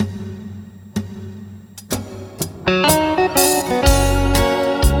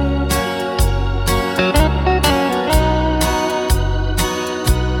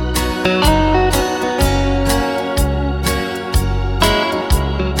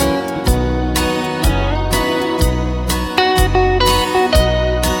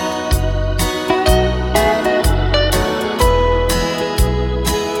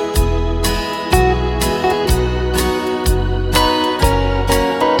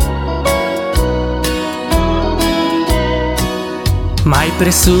Mai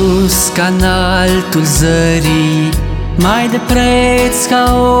presus ca naltul zării, mai de preț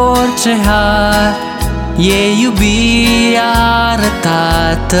ca orice har, e iubirea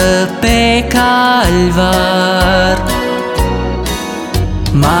arătată pe calvar.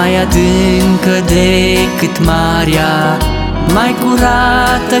 Mai adâncă decât marea, mai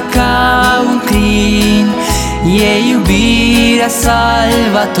curată ca un crin, e iubirea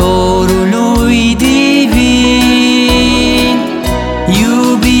Salvatorului divin.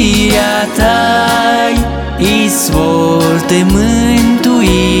 Iubirea ta-i izvor de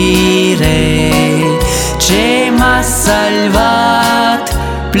mântuire, ce m-a salvat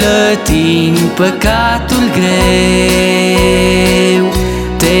plătind păcatul greu.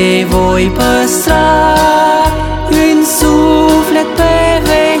 Te voi păstra în suflet pe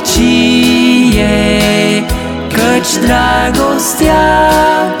vecie, căci dragostea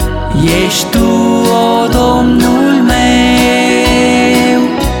ești tu, o Domnul meu.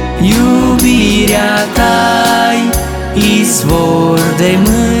 Iubirea ta-i izvor de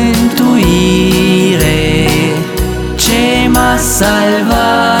mântuire, ce m-a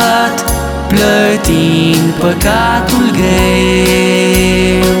salvat plătind păcatul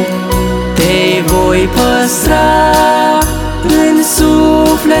greu. Te voi păstra în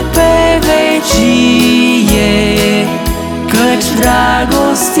suflet pe vecie, căci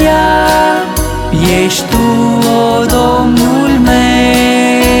dragostea ești tu, o Domnul meu.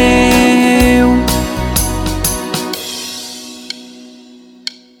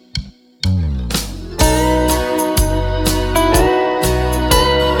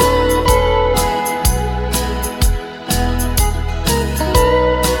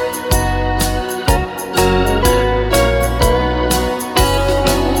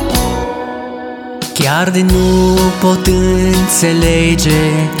 Chiar de nu pot înțelege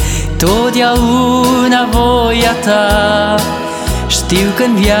totdeauna voia ta, știu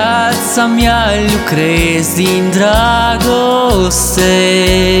că-n viața mea lucrezi din dragoste.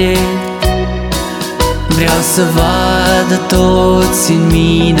 Vreau să vadă toți în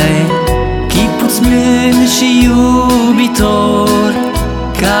mine chipul-ți blând și iubitor,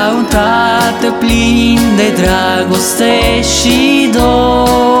 ca un tată plin de dragoste și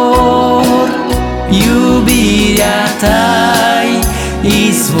dor. Iubirea ta-i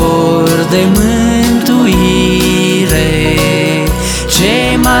izvor de mântuire, ce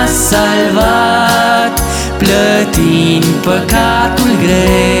m-a salvat plătind păcatul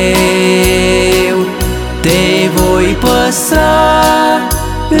greu. Te voi păstra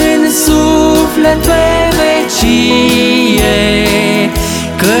în suflet pe vecie,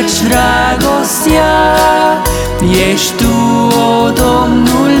 căci dragostea ești tu, o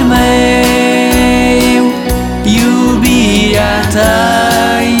Domnul meu. Iubirea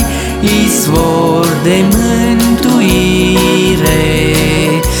ta-i izvor de mântuire,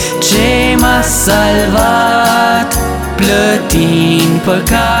 ce m-a salvat plătind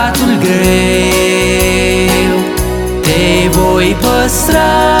păcatul greu. Te voi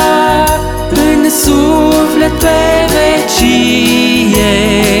păstra în suflet pe vecie,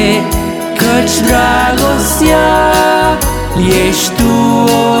 căci dragostea ești tu, o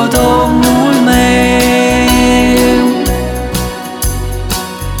Domnul